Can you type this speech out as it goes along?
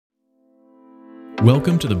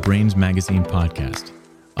Welcome to the Brains Magazine podcast,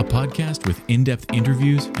 a podcast with in-depth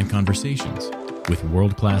interviews and conversations with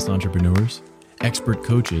world-class entrepreneurs, expert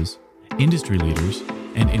coaches, industry leaders,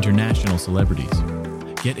 and international celebrities.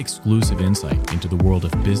 Get exclusive insight into the world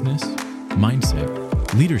of business,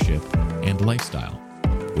 mindset, leadership, and lifestyle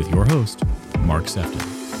with your host, Mark Sefton.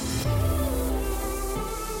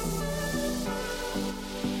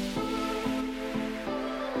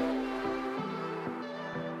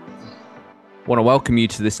 I want to welcome you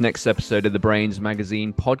to this next episode of the Brains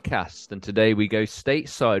Magazine podcast. And today we go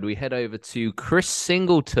stateside. We head over to Chris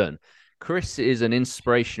Singleton. Chris is an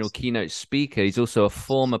inspirational keynote speaker. He's also a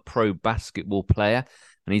former pro basketball player,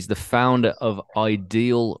 and he's the founder of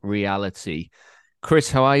Ideal Reality. Chris,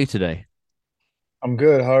 how are you today? I'm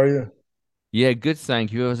good. How are you? Yeah, good,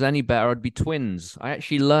 thank you. If I was any better, I'd be twins. I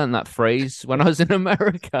actually learned that phrase when I was in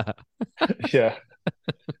America. Yeah.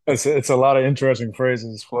 It's a lot of interesting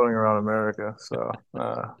phrases floating around America, so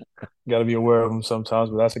got to be aware of them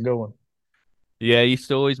sometimes, but that's a good one. Yeah, it used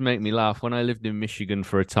to always make me laugh. When I lived in Michigan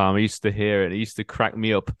for a time, I used to hear it. It used to crack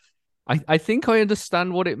me up. I think I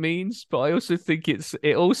understand what it means, but I also think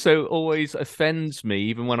it also always offends me,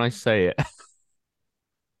 even when I say it.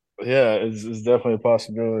 Yeah, it's definitely a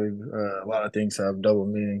possibility. A lot of things have double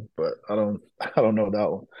meaning, but I don't know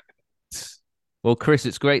that one. Well, Chris,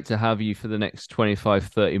 it's great to have you for the next 25,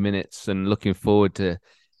 30 minutes and looking forward to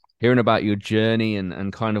hearing about your journey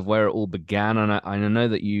and kind of where it all began. And I know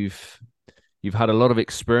that you've had a lot of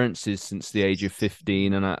experiences since the age of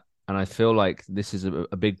 15, and I feel like this is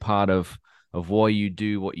a big part of why you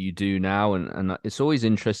do what you do now. And it's always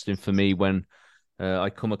interesting for me when I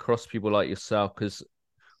come across people like yourself, because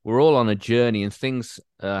we're all on a journey and things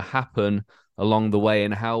happen along the way,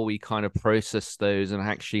 and how we kind of process those, and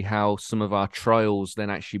actually how some of our trials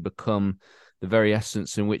then actually become the very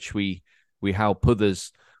essence in which we help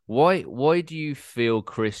others. Why do you feel,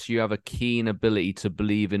 Chris, you have a keen ability to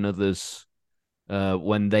believe in others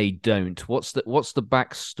when they don't? What's the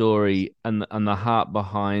backstory and the heart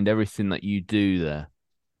behind everything that you do there?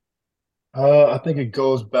 I think it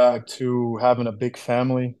goes back to having a big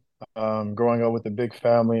family, growing up with a big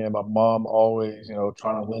family, and my mom always,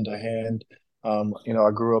 trying to lend a hand.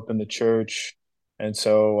 I grew up in the church, and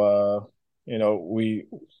so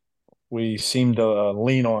we seem to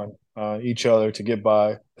lean on each other to get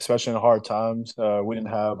by, especially in hard times. We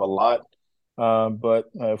didn't have a lot,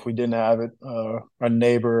 but if we didn't have it, a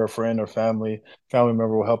neighbor, a friend, or family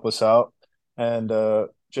member will help us out, and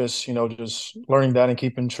just learning that and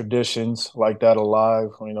keeping traditions like that alive.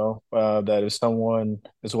 That if someone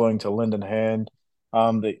is willing to lend a hand,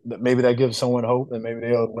 that maybe that gives someone hope, and maybe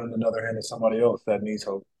they'll lend another hand to somebody else that needs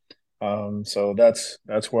hope. So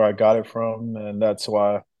that's where I got it from, and that's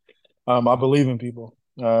why I believe in people.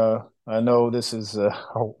 I know this is a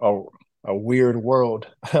weird world,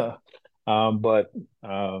 but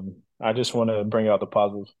I just want to bring out the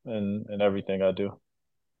positive in everything I do.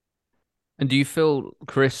 And do you feel,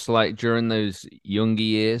 Chris, like during those younger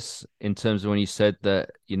years, in terms of when you said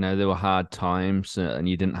that, there were hard times and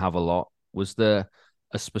you didn't have a lot, was there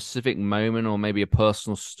a specific moment or maybe a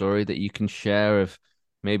personal story that you can share of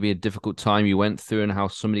maybe a difficult time you went through and how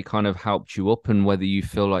somebody kind of helped you up, and whether you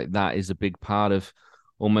feel like that is a big part of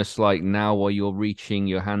almost like now while you're reaching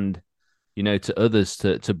your hand, to others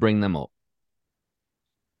to bring them up?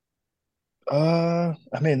 I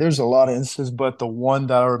mean, there's a lot of instances, but the one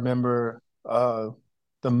that I remember the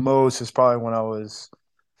most is probably when I was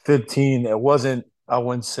 15. It wasn't, I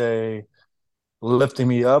wouldn't say lifting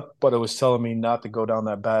me up, but it was telling me not to go down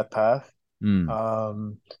that bad path. Mm.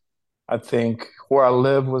 Um, I think where I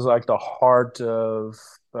live was like the heart of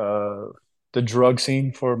the drug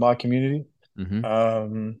scene for my community.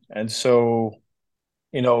 Mm-hmm. And so,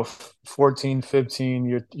 14,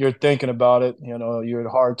 15, you're thinking about it, you're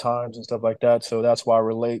at hard times and stuff like that. So that's why I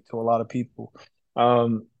relate to a lot of people.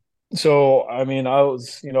 Um, so I mean, I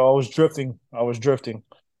was drifting.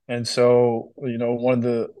 And so, one of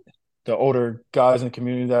the older guys in the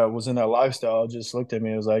community that was in that lifestyle just looked at me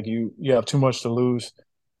and was like, you have too much to lose.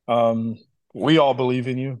 Um, we all believe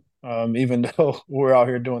in you, even though we're out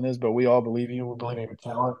here doing this, but we all believe in you. We believe in your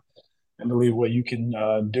talent and believe what you can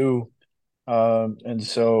do. And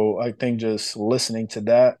so I think just listening to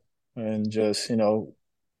that and just, that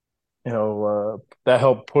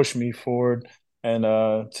helped push me forward and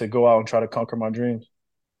to go out and try to conquer my dreams.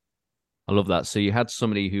 I love that. So you had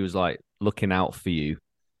somebody who was like looking out for you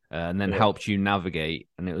and then Yeah. helped you navigate.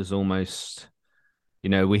 And it was almost,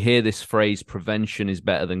 we hear this phrase, prevention is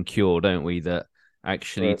better than cure, don't we? That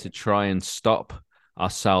actually Right. to try and stop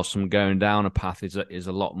ourselves from going down a path is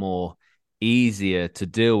a lot more easier to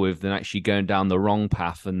deal with than actually going down the wrong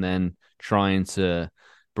path and then trying to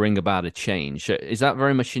bring about a change. Is that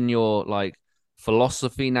very much in your like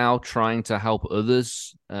philosophy now, trying to help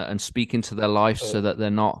others and speak into their life so that they're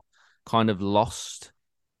not kind of lost?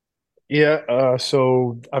 Yeah,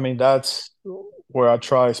 so I mean that's where I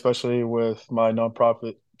try, especially with my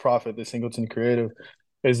nonprofit profit, the Singleton Creative,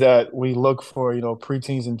 is that we look for,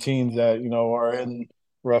 preteens and teens that, are in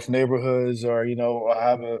rough neighborhoods or,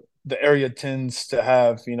 have the area tends to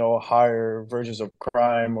have, higher versions of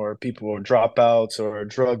crime or people or dropouts or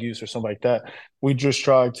drug use or something like that. We just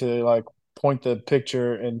try to like point the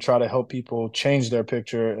picture and try to help people change their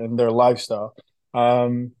picture and their lifestyle.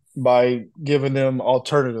 By giving them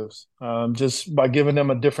alternatives, just by giving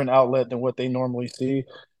them a different outlet than what they normally see,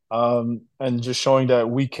 and just showing that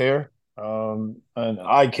we care, and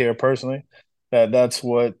I care personally, that's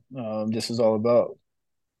what this is all about.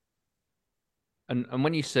 And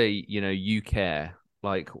when you say, you care,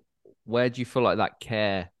 like where do you feel like that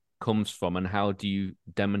care comes from and how do you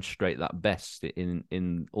demonstrate that best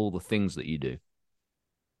in all the things that you do?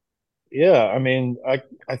 Yeah, I mean,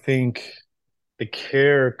 I think the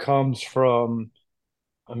care comes from,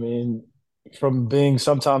 I mean, from being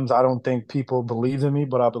sometimes I don't think people believe in me,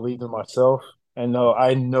 but I believe in myself. And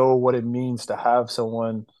I know what it means to have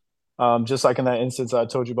someone, just like in that instance I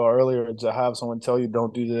told you about earlier, to have someone tell you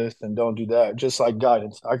don't do this and don't do that, just like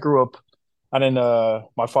guidance. I grew up, I didn't,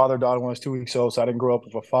 my father died when I was 2 weeks old, so I didn't grow up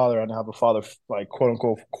with a father. I didn't have a father, like quote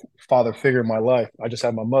unquote, father figure in my life. I just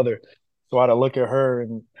had my mother. So I had to look at her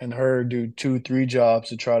and her do two, three jobs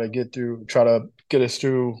to try to get us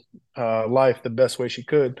through life the best way she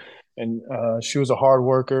could. And she was a hard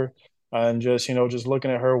worker. And just, just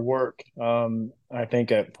looking at her work, I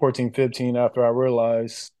think at 14, 15, after I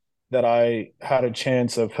realized that I had a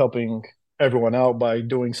chance of helping everyone out by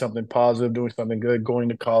doing something positive, doing something good, going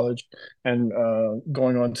to college and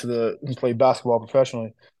going on to play basketball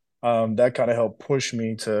professionally. That kind of helped push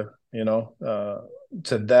me to,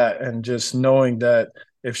 to that. And just knowing that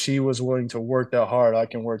if she was willing to work that hard, I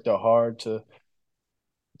can work that hard to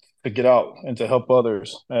get out and to help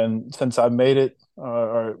others. And since I made it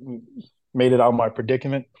or made it out of my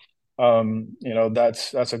predicament,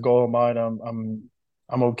 that's a goal of mine.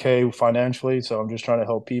 I'm okay financially, so I'm just trying to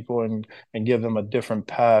help people and give them a different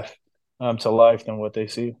path to life than what they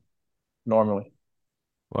see normally.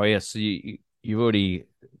 Well, yeah, so you've already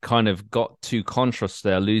kind of got two contrasts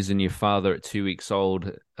there, losing your father at 2 weeks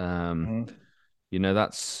old. Mhm.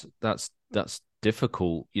 That's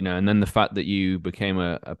difficult, and then the fact that you became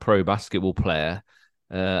a pro basketball player,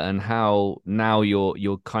 and how now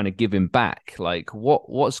you're kind of giving back. Like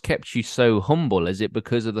what's kept you so humble? Is it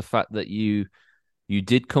because of the fact that you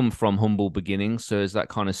did come from humble beginnings, so is that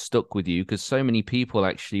kind of stuck with you? Because so many people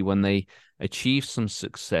actually, when they achieve some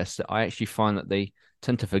success, I actually find that they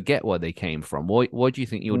tend to forget where they came from. Why do you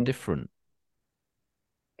think you're Mhm. different?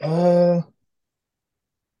 Uh,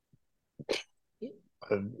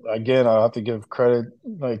 Again, I have to give credit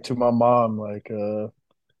like to my mom. Like,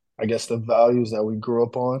 I guess the values that we grew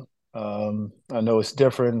up on. I know it's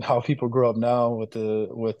different how people grow up now with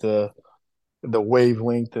the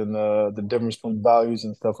wavelength and the difference between values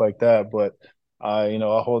and stuff like that. But I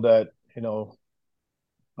hold that,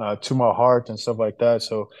 to my heart and stuff like that.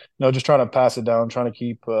 So, just trying to pass it down, trying to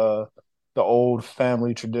keep the old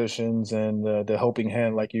family traditions and the helping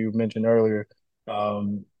hand, like you mentioned earlier,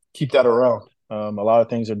 keep that around. A lot of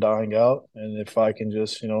things are dying out, and if I can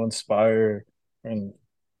just, and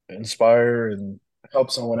inspire and help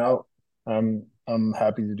someone out, I'm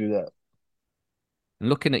happy to do that. And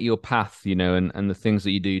looking at your path, and the things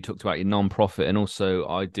that you do, you talked about your non-profit and also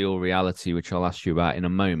Ideal Reality, which I'll ask you about in a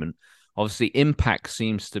moment. Obviously, impact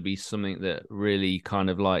seems to be something that really kind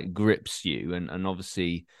of like grips you, and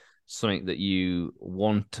obviously something that you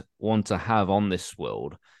want to have on this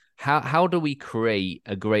world. How do we create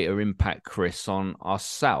a greater impact, Chris, on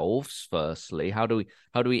ourselves firstly? How do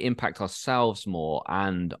we impact ourselves more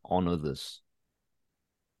and on others?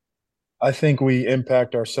 I think we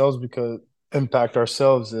impact ourselves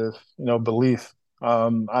if, belief.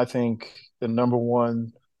 I think the number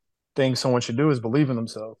one thing someone should do is believe in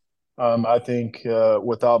themselves. I think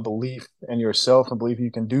without belief in yourself and belief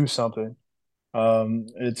you can do something,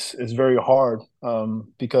 it's very hard,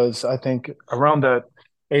 because I think around that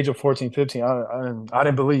age of 14, 15, I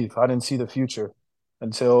didn't believe. I didn't see the future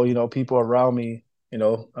until, people around me,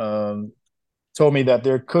 told me that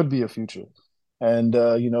there could be a future. And,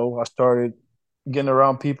 I started getting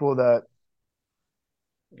around people that,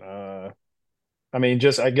 uh, I mean,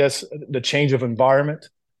 just I guess the change of environment,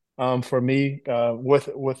 for me,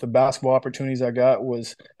 with the basketball opportunities I got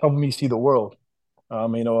was helping me see the world. A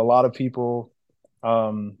lot of people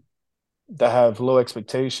um, that have low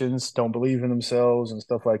expectations, don't believe in themselves and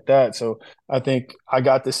stuff like that. So I think I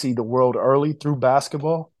got to see the world early through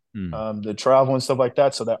basketball, Mm. the travel and stuff like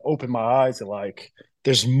that. So that opened my eyes to like,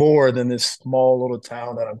 there's more than this small little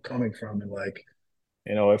town that I'm coming from. And like,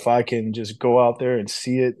 if I can just go out there and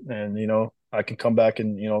see it and, I can come back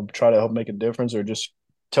and, try to help make a difference or just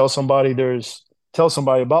tell somebody tell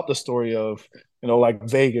somebody about the story of, like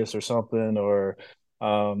Vegas or something or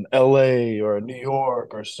LA or New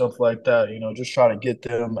York or stuff like that, just try to get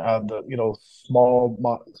them out of the,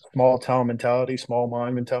 small town mentality, small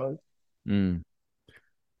mind mentality. Mm.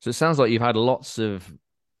 So it sounds like you've had lots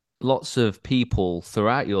of people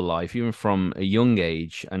throughout your life, even from a young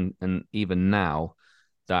age and even now,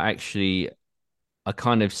 that actually are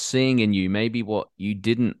kind of seeing in you maybe what you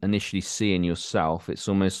didn't initially see in yourself. It's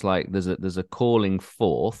almost like there's a calling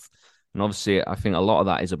forth. And obviously, I think a lot of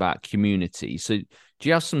that is about community. So do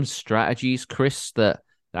you have some strategies, Chris, that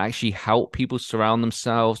actually help people surround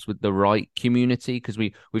themselves with the right community? Because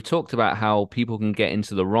we've talked about how people can get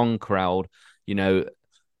into the wrong crowd, you know,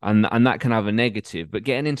 and that can have a negative. But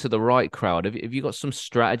getting into the right crowd, have you got some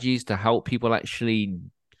strategies to help people actually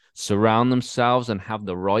surround themselves and have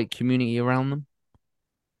the right community around them?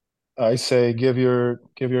 I say give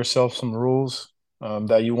yourself some rules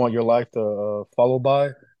that you want your life to follow by.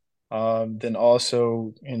 Then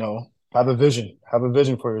also, have a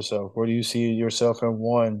vision for yourself. Where do you see yourself in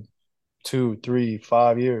 1, 2, 3,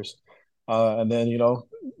 5 years? And then,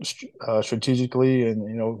 strategically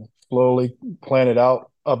and, slowly plan it out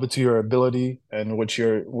up to your ability and which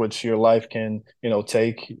your life can,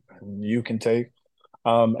 take and you can take.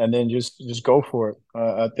 And then just go for it.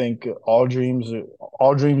 I think all dreams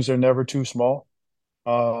are never too small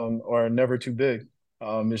or never too big.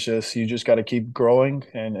 It's just you just got to keep growing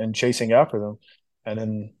and chasing after them, and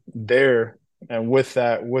then there and with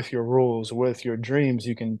that, with your rules, with your dreams,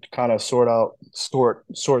 you can kind of sort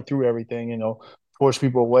through everything. Push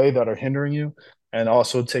people away that are hindering you, and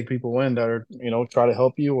also take people in that are try to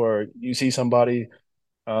help you, or you see somebody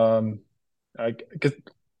um, like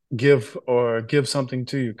give something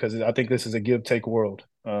to you because I think this is a give take world.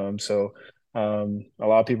 A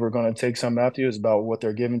lot of people are going to take something after you. It's about what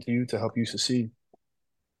they're giving to you to help you succeed.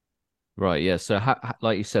 Right, yeah. So,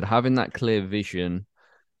 like you said, having that clear vision,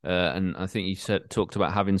 and I think you talked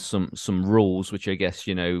about having some rules, which I guess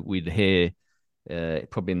we'd hear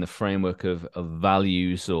probably in the framework of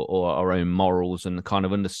values or our own morals, and kind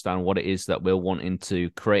of understand what it is that we're wanting to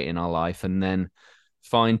create in our life, and then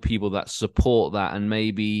find people that support that and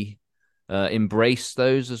maybe embrace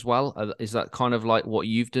those as well. Is that kind of like what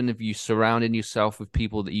you've done? Have you surrounded yourself with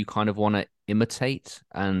people that you kind of want to imitate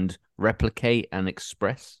and replicate and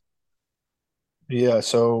express? Yeah,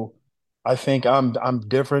 so I think I'm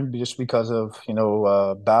different just because of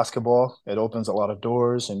basketball. It opens a lot of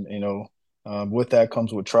doors, and with that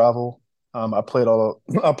comes with travel. I played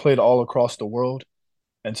all across the world,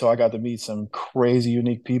 and so I got to meet some crazy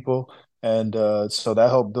unique people, and so that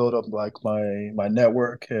helped build up like my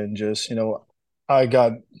network and just I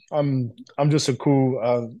got I'm just a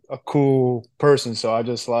cool person, so I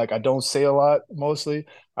just like I don't say a lot mostly.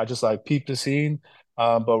 I just like peep the scene.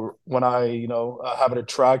 But when I have an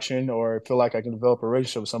attraction or feel like I can develop a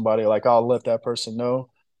relationship with somebody, like I'll let that person know,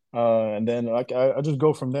 and then like I just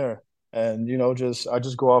go from there, and just I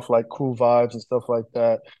just go off like cool vibes and stuff like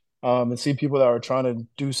that, and see people that are trying to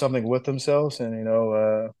do something with themselves and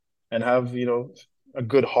and have a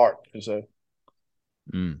good heart to say.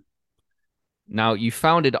 Mm. Now, you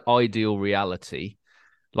founded Ideal Reality.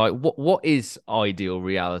 Like, what is Ideal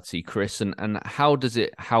Reality, Chris, and how does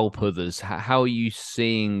it help others? How are you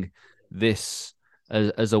seeing this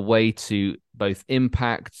as a way to both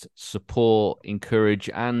impact, support, encourage,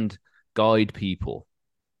 and guide people?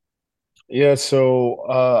 Yeah, so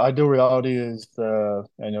Ideal Reality is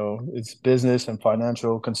it's business and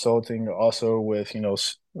financial consulting. Also with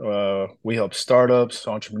we help startups,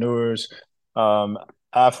 entrepreneurs, um,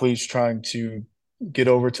 athletes trying to get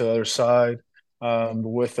over to the other side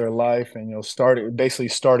with their life and basically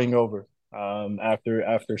starting over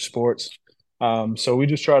after sports. So we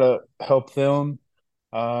just try to help them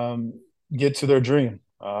um, get to their dream,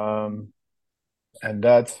 and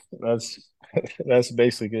that's that's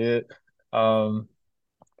basically it. Um,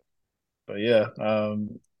 but yeah,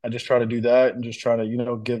 I just try to do that and just try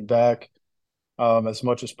to, give back as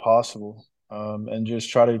much as possible, and just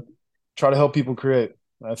try to help people create.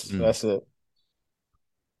 Mm. That's it.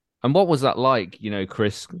 And what was that like,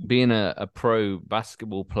 Chris, being a pro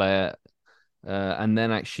basketball player, and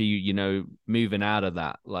then actually, moving out of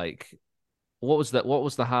that? Like, what was that? What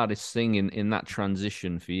was the hardest thing in that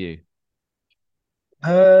transition for you?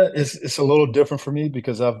 It's a little different for me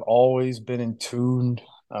because I've always been in tune,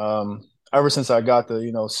 um, ever since I got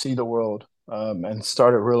to, see the world, and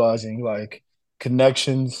started realizing like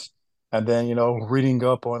connections, and then, reading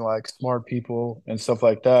up on like smart people and stuff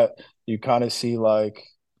like that. You kind of see like,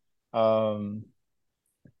 um,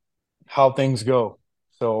 how things go.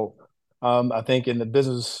 So, I think in the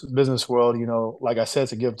business world, like I said,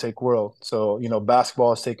 it's a give take world. So,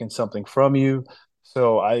 basketball is taking something from you.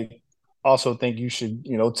 So I also think you should,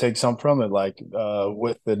 take some from it, like,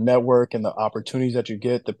 with the network and the opportunities that you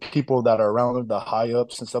get, the people that are around it, the high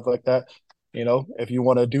ups and stuff like that. If you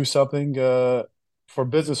want to do something, for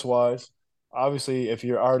business wise, obviously, if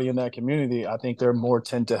you're already in that community, I think they're more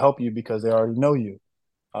tend to help you because they already know you.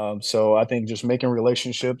 So I think just making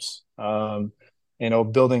relationships,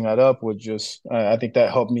 building that up would just, I think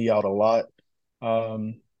that helped me out a lot.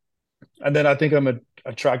 Um, and then I think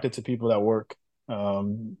attracted to people that work.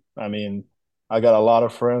 I mean, I got a lot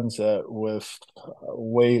of friends that with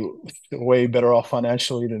way, way better off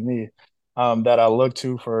financially than me, that I look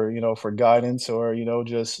to for, for guidance, or,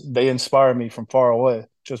 just they inspire me from far away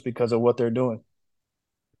just because of what they're doing.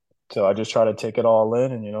 So I just try to take it all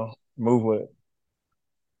in and, move with it.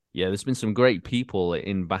 Yeah, there's been some great people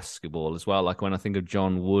in basketball as well. Like when I think of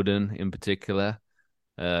John Wooden in particular,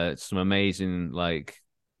 some amazing like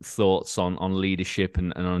thoughts on leadership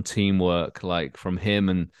and on teamwork, like from him,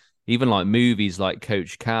 and even like movies like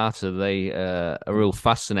Coach Carter. They are real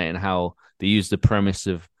fascinating how they use the premise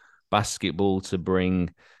of basketball to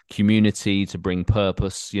bring community, to bring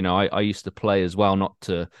purpose. I used to play as well, not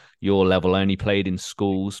to your level. I only played in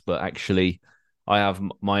schools, but actually I have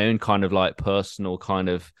my own kind of like personal kind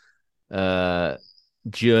of uh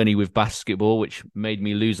journey with basketball, which made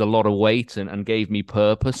me lose a lot of weight and gave me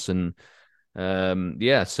purpose. And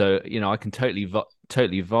yeah, so I can totally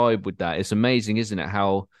vibe with that. It's amazing, isn't it,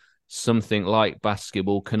 how something like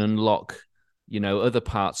basketball can unlock other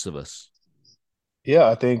parts of us.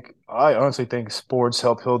 Yeah, I honestly think sports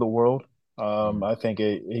help heal the world. Mm. I think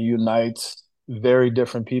it unites very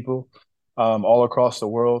different people, all across the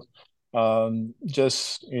world.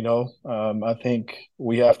 Just, I think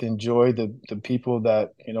we have to enjoy the people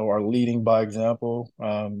that, are leading by example,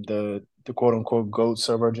 the quote unquote goats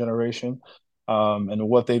of our generation, and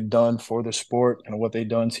what they've done for the sport and what they've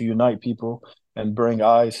done to unite people and bring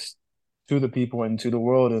eyes to the people and to the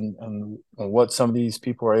world, and what some of these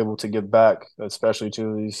people are able to give back, especially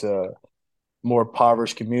to these, more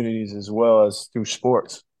impoverished communities, as well as through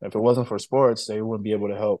sports. If it wasn't for sports, they wouldn't be able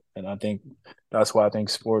to help. And I think that's why I think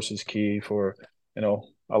sports is key for,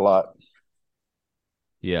 a lot.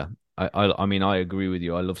 Yeah, I mean, I agree with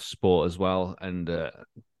you. I love sport as well, and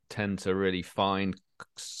tend to really find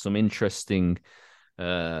some interesting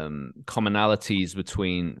commonalities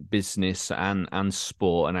between business and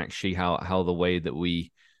sport, and actually how the way that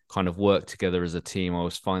we kind of work together as a team. I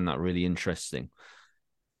always find that really interesting.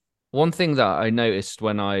 One thing that I noticed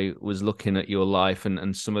when I was looking at your life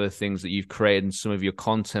and some of the things that you've created and some of your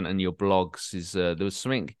content and your blogs is there was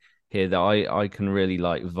something here that I can really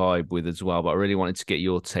like vibe with as well, but I really wanted to get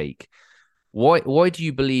your take. Why do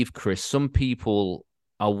you believe, Chris, some people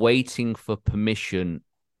are waiting for permission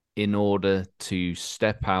in order to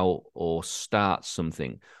step out or start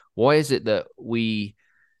something? Why is it that we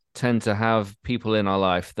tend to have people in our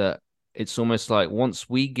life that it's almost like once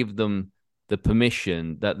we give them the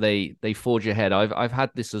permission that they forge ahead? I've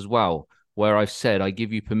had this as well, where I've said I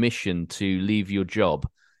give you permission to leave your job,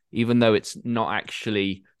 even though it's not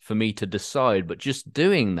actually for me to decide, but just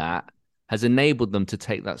doing that has enabled them to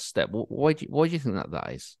take that step. Why do you think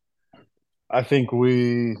that is? I think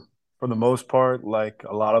we, for the most part, like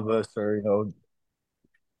a lot of us are,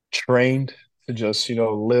 trained to just,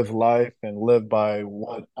 live life and live by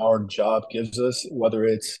what our job gives us, whether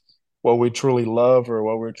it's what we truly love or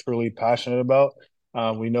what we're truly passionate about.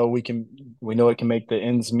 We know it can make the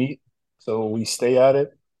ends meet, so we stay at it.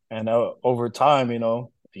 And, over time, a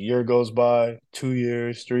year goes by, 2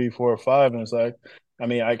 years, three, 4, 5, and it's like,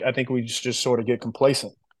 I think we just sort of get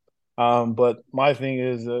complacent. But my thing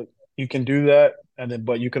is that you can do that, and then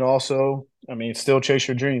but you can also, still chase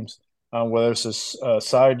your dreams. Whether it's a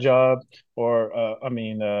side job, or,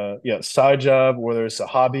 yeah, side job, whether it's a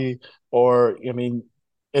hobby, or,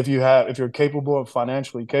 if you're capable and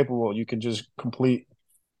financially capable, you can just quit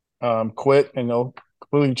and,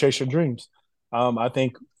 completely chase your dreams. I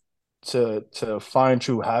think to find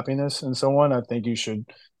true happiness in someone, I think you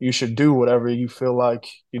should do whatever you feel like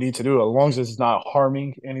you need to do, as long as it's not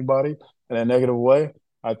harming anybody in a negative way.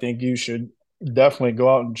 I think you should definitely go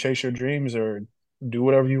out and chase your dreams, or do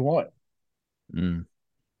whatever you want. Mm.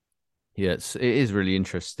 Yeah, it is really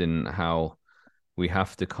interesting how we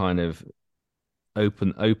have to kind of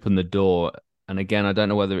open the door. And again, I don't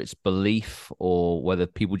know whether it's belief or whether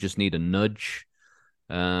people just need a nudge.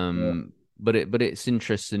 Yeah. But it's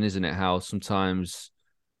interesting, isn't it? How sometimes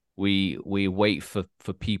we wait for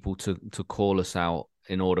people to call us out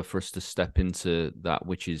in order for us to step into that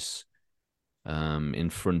which is in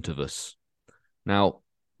front of us. Now,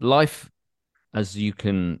 life, as you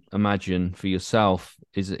can imagine for yourself,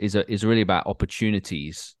 is really about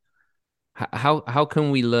opportunities. How can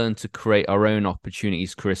we learn to create our own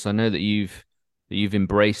opportunities, Chris? I know that you've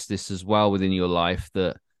embraced this as well within your life,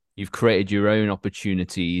 that you've created your own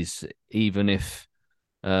opportunities, even if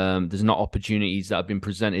there's not opportunities that have been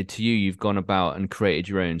presented to you. You've gone about and created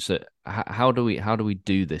your own. So how do we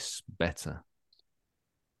do this better?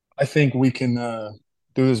 I think we can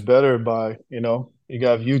do this better by, you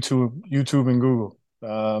got YouTube and Google,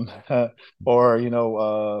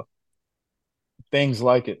 or things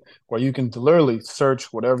like it, where you can literally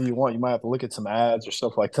search whatever you want. You might have to look at some ads or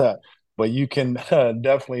stuff like that, but you can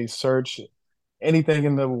definitely search anything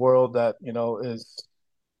in the world that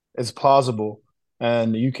is plausible,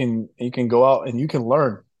 and you can go out and you can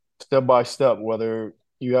learn step by step. Whether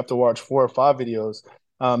you have to watch 4 or 5 videos,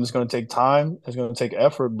 it's going to take time, it's going to take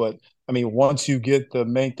effort, but I mean, once you get the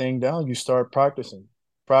main thing down, you start practicing.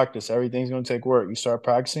 Practice, everything's going to take work. You start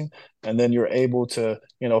practicing, and then you're able to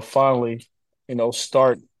finally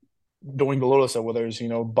start doing the little stuff, whether it's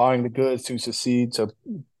buying the goods to succeed, to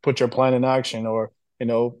put your plan in action, or you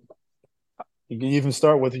know you can even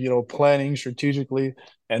start with planning strategically,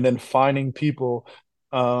 and then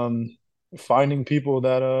um, finding people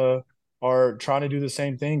that are trying to do the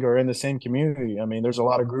same thing or in the same community. I mean, there's a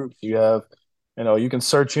lot of groups. You have, you can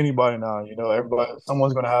search anybody now. Everybody,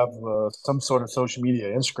 someone's going to have some sort of social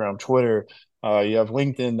media, Instagram, Twitter. You have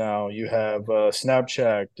LinkedIn now. You have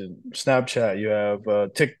Snapchat. You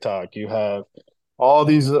have TikTok. You have all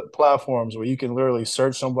these platforms where you can literally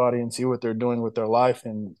search somebody and see what they're doing with their life.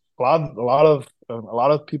 And a lot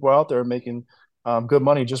of people out there are making good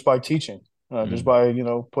money just by teaching, just Mm, by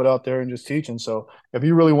put out there and just teaching. So if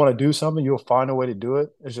you really want to do something, you'll find a way to do it.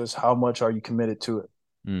 It's just how much are you committed to it.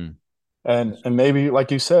 mm, And maybe,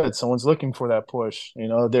 like you said, someone's looking for that push.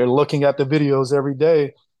 They're looking at the videos every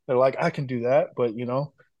day. They're like, I can do that, but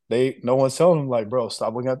no one's telling them, like, bro,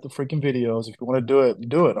 stop looking at the freaking videos. If you want to do it,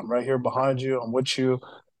 do it. I'm right here behind you. I'm with you.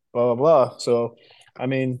 Blah blah blah. So, I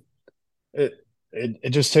mean, it it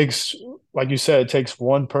just takes, like you said, it takes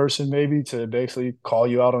one person maybe to basically call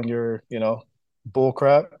you out on your bull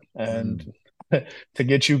crap, and mm, to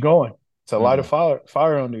get you going, to light a mm,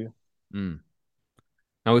 fire under you. mm.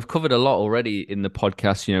 Now we've covered a lot already in the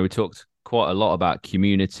podcast. We talked quite a lot about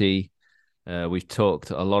community. We've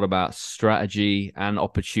talked a lot about strategy and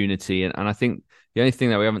opportunity, and I think the only thing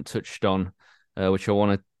that we haven't touched on, which I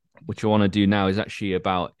want to do now, is actually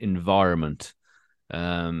about environment.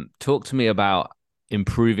 Talk to me about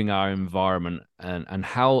improving our environment, and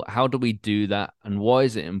how do we do that, and why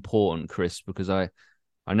is it important, Chris? Because I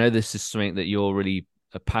know this is something that you're really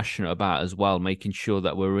passionate about as well, making sure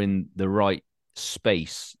that we're in the right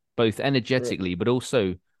space, both energetically but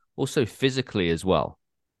also physically as well.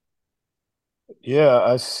 Yeah,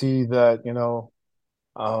 I see that,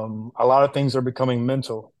 a lot of things are becoming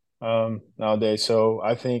mental nowadays. So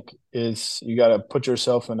I think you got to put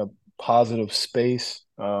yourself in a positive space,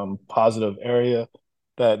 positive area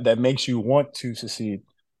that makes you want to succeed.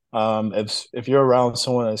 If you're around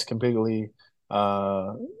someone that's completely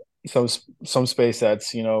uh, some some space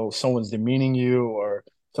that's someone's demeaning you or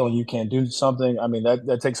telling you can't do something, I mean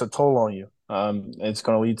that takes a toll on you. It's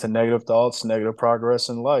going to lead to negative thoughts, negative progress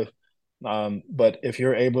in life. But if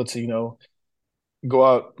you're able to, go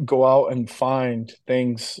out and find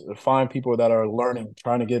people that are learning,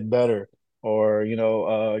 trying to get better, or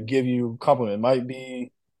give you compliment. It might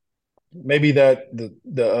be maybe that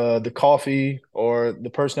the coffee or the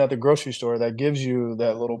person at the grocery store that gives you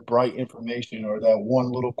that little bright information, or that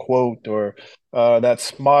one little quote, or that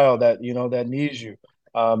smile that that needs you.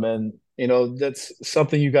 And that's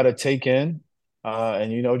something you got to take in,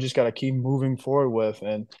 and just got to keep moving forward with,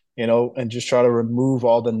 and just try to remove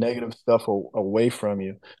all the negative stuff away from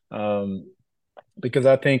you. Because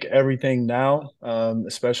I think everything now,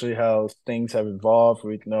 especially how things have evolved,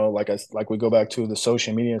 we know, like we go back to the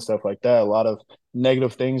social media and stuff like that. A lot of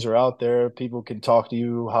negative things are out there. People can talk to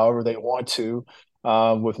you however they want to,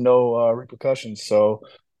 with no repercussions. So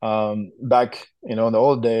back, in the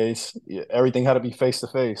old days, everything had to be face to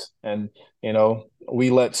face, and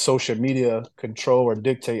we let social media control or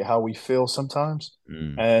dictate how we feel sometimes.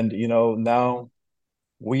 Mm, And now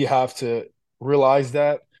we have to realize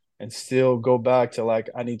that, and still go back to, like,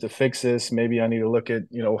 I need to fix this. Maybe I need to look at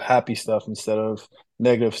happy stuff instead of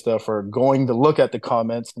negative stuff, or going to look at the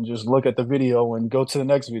comments and just look at the video and go to the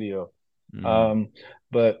next video.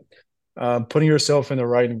 But putting yourself in the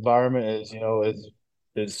right environment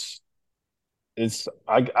is,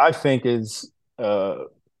 I think is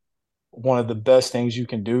one of the best things you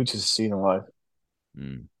can do to succeed in life.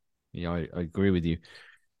 Yeah, I agree with you.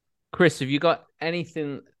 Chris, have you got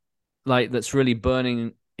anything like that's really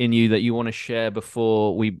burning in you that you want to share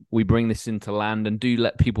before we bring this into land? And do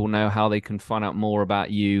let people know how they can find out more about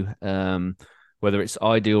you, whether it's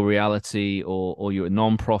Ideal Reality or your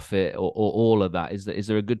nonprofit or all of that. Is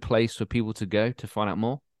there a good place for people to go to find out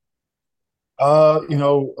more? I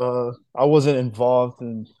wasn't involved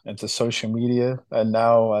into social media, and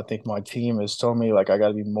now I think my team has told me like I got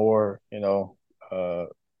to be more,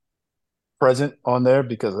 present on there,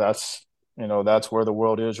 because that's where the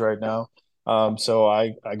world is right now. So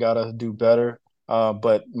I gotta do better.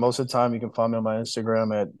 But most of the time you can find me on my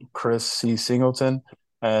Instagram at Chris C. Singleton,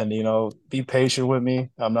 and be patient with me.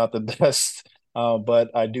 I'm not the best, but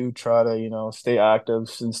I do try to stay active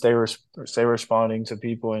and stay responding to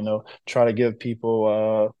people. Try to give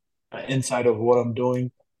people an insight of what I'm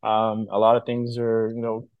doing. A lot of things are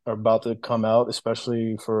about to come out,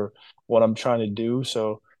 especially for what I'm trying to do.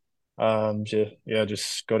 So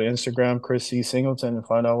just go to Instagram, Chris C. Singleton, and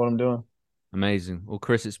find out what I'm doing. Amazing. Well,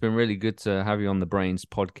 Chris, it's been really good to have you on the Brains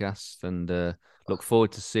podcast, and look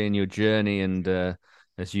forward to seeing your journey and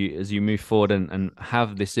as you move forward and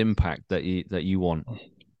have this impact that you want.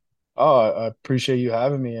 Oh, I appreciate you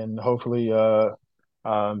having me, and hopefully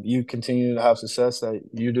you continue to have success that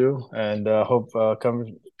you do, and hope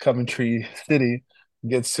Coventry City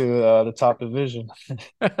gets to the top division.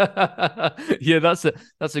 Yeah, that's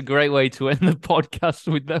a great way to end the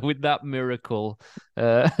podcast with that miracle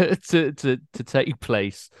to take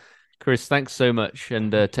place. Chris, thanks so much,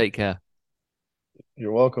 and take care.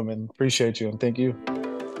 You're welcome, and appreciate you, and thank you.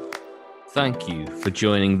 Thank you for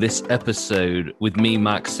joining this episode with me,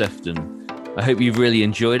 Mark Sefton. I hope you've really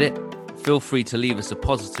enjoyed it. Feel free to leave us a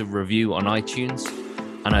positive review on iTunes,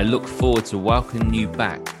 and I look forward to welcoming you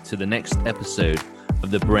back to the next episode of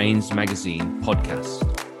the Brains Magazine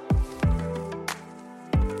podcast.